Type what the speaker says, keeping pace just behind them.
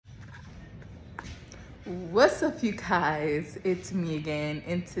What's up, you guys? It's me again,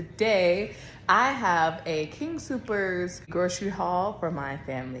 and today I have a King Soopers grocery haul for my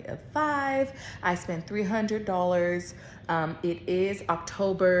family of 5. I spent $300. It is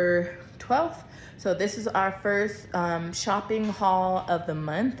October 12th, so this is our first shopping haul of the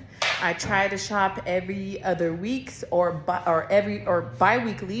month. I try to shop every other weeks or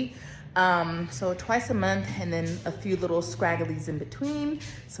bi-weekly. So twice a month, and then a few little scragglies in between.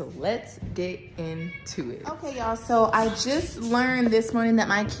 So let's get into it. Okay, y'all, so I just learned this morning that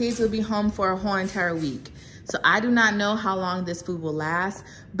my kids will be home for a whole entire week. So I do not know how long this food will last,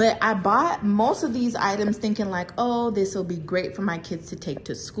 but I bought most of these items thinking like, oh, this will be great for my kids to take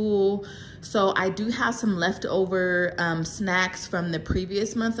to school. So I do have some leftover snacks from the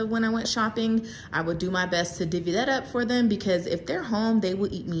previous month of when I went shopping. I will do my best to divvy that up for them, because if they're home, they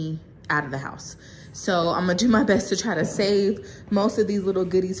will eat me out of the house. So I'm gonna do my best to try to save most of these little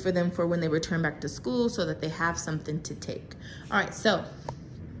goodies for them for when they return back to school, so that they have something to take. All right, so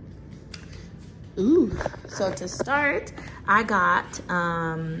to start, I got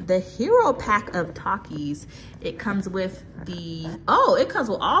the Hero Pack of Takis. It comes with it comes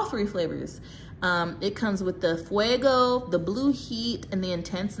with all 3 flavors. It comes with the Fuego, the Blue Heat, and the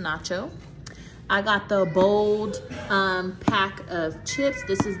Intense Nacho. I got the bold pack of chips.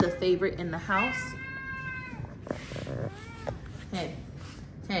 This is the favorite in the house.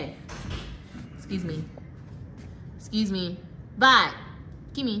 Hey, excuse me, bye,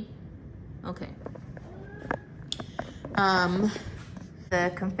 gimme. Okay.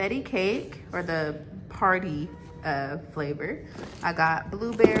 The confetti cake, or the party flavor. I got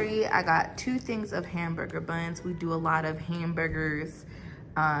blueberry. I got 2 things of hamburger buns. We do a lot of hamburgers,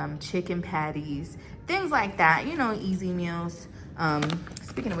 chicken patties, things like that, you know, easy meals.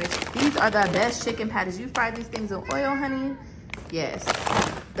 Speaking of which, these are the best chicken patties. You fry these things in oil, honey. Yes,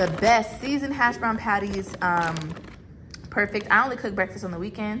 the best seasoned hash brown patties. Perfect. I only cook breakfast on the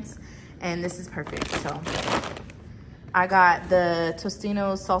weekends, and this is perfect. So I got the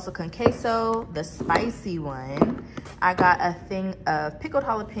Tostino's salsa con queso, the spicy one. I got a thing of pickled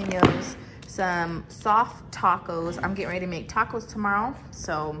jalapenos, some soft tacos. I'm getting ready to make tacos tomorrow,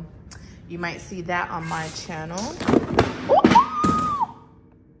 so you might see that on my channel.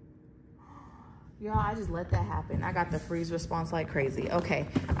 Y'all, I just let that happen. I got the freeze response like crazy. Okay,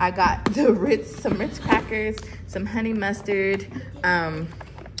 I got the some Ritz crackers, some honey mustard.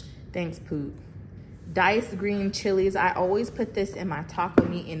 Thanks, Poot. Diced green chilies. I always put this in my taco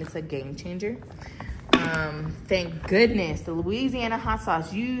meat, and it's a game changer. Thank goodness, the Louisiana hot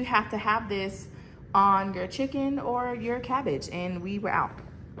sauce. You have to have this on your chicken or your cabbage, and we were out.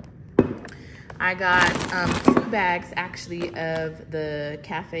 I got 2 bags actually of the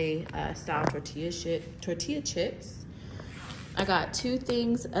cafe style tortilla chips. I got 2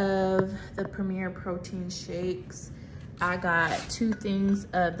 things of the Premier protein shakes. I got 2 things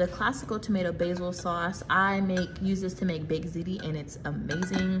of the classical tomato basil sauce. I use this to make baked ziti, and it's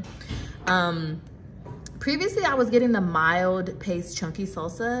amazing. Previously, I was getting the mild paste chunky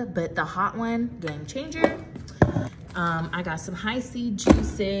salsa, but the hot one, game changer. I got some high C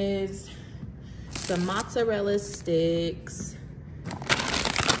juices, some mozzarella sticks.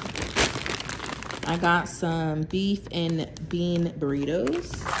 I got some beef and bean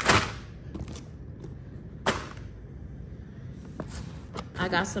burritos. I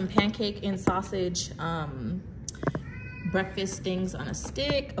got some pancake and sausage breakfast things on a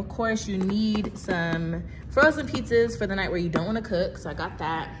stick. Of course, you need some frozen pizzas for the night where you don't want to cook, so I got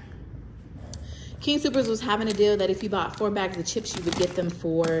that. King Soopers was having a deal that if you bought 4 bags of chips, you would get them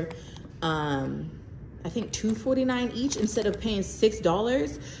for I think $2.49 each instead of paying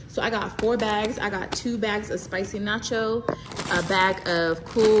 $6. So I got 4 bags. I got 2 bags of spicy nacho, a bag of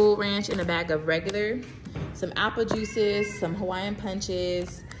Cool Ranch, and a bag of regular. Some apple juices, some Hawaiian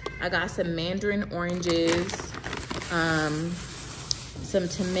punches. I got some mandarin oranges, some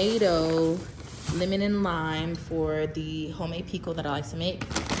tomato, lemon and lime for the homemade pico that I like to make.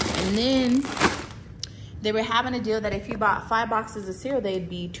 And then they were having a deal that if you bought 5 boxes of cereal, they'd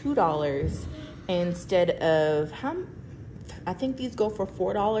be $2 instead of, I think these go for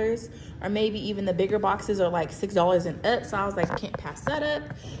 $4, or maybe even the bigger boxes are like $6 and up. So I was like, I can't pass that up.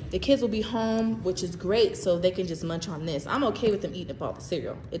 The kids will be home, which is great, so they can just munch on this. I'm okay with them eating up all the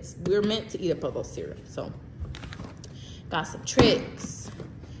cereal. We're meant to eat up all those cereal. So got some Trix,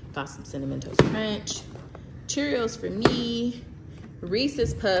 got some Cinnamon Toast Crunch, Cheerios for me,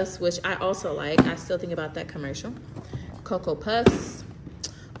 Reese's Puffs, which I also like. I still think about that commercial. Cocoa Puffs.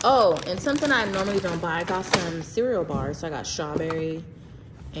 Oh, and something I normally don't buy, I got some cereal bars. So I got strawberry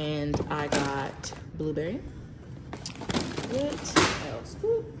and I got blueberry. What else?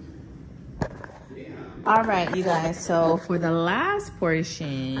 Ooh. All right, you guys, so for the last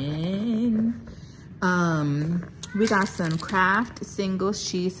portion, we got some Kraft singles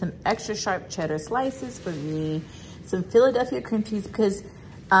cheese, some extra sharp cheddar slices for me, some Philadelphia cream cheese, because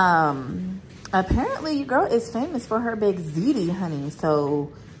apparently your girl is famous for her big ziti, honey,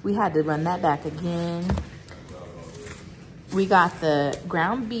 so we had to run that back again. We got the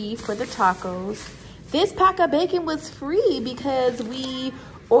ground beef for the tacos. This pack of bacon was free because we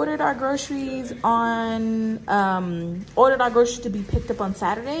ordered our groceries to be picked up on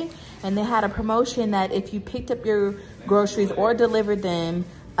Saturday, and they had a promotion that if you picked up your groceries or delivered them,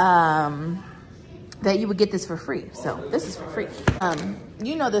 that you would get this for free. So this is for free.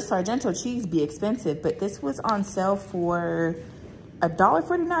 You know the Sargento cheese be expensive, but this was on sale for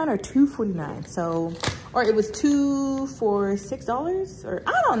 $1.49 or $2.49. So, or it was 2 for $6, or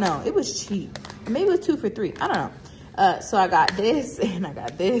I don't know. It was cheap. Maybe it was 2 for $3. I don't know. So I got this, and I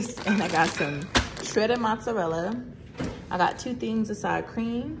got this, and I got some shredded mozzarella. I got 2 things of sour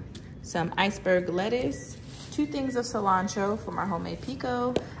cream, some iceberg lettuce, 2 things of cilantro for my homemade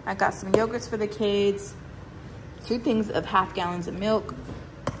pico. I got some yogurts for the kids, 2 things of half gallons of milk.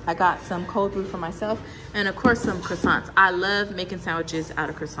 I got some cold brew for myself, and of course some croissants. I love making sandwiches out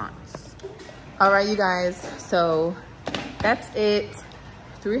of croissants. All right, you guys, so that's it.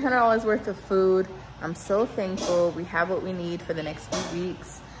 $300 worth of food. I'm so thankful we have what we need for the next few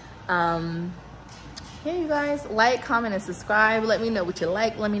weeks. Yeah, you guys, like, comment, and subscribe. Let me know what you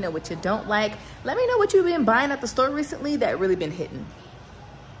like. Let me know what you don't like. Let me know what you've been buying at the store recently that really been hitting.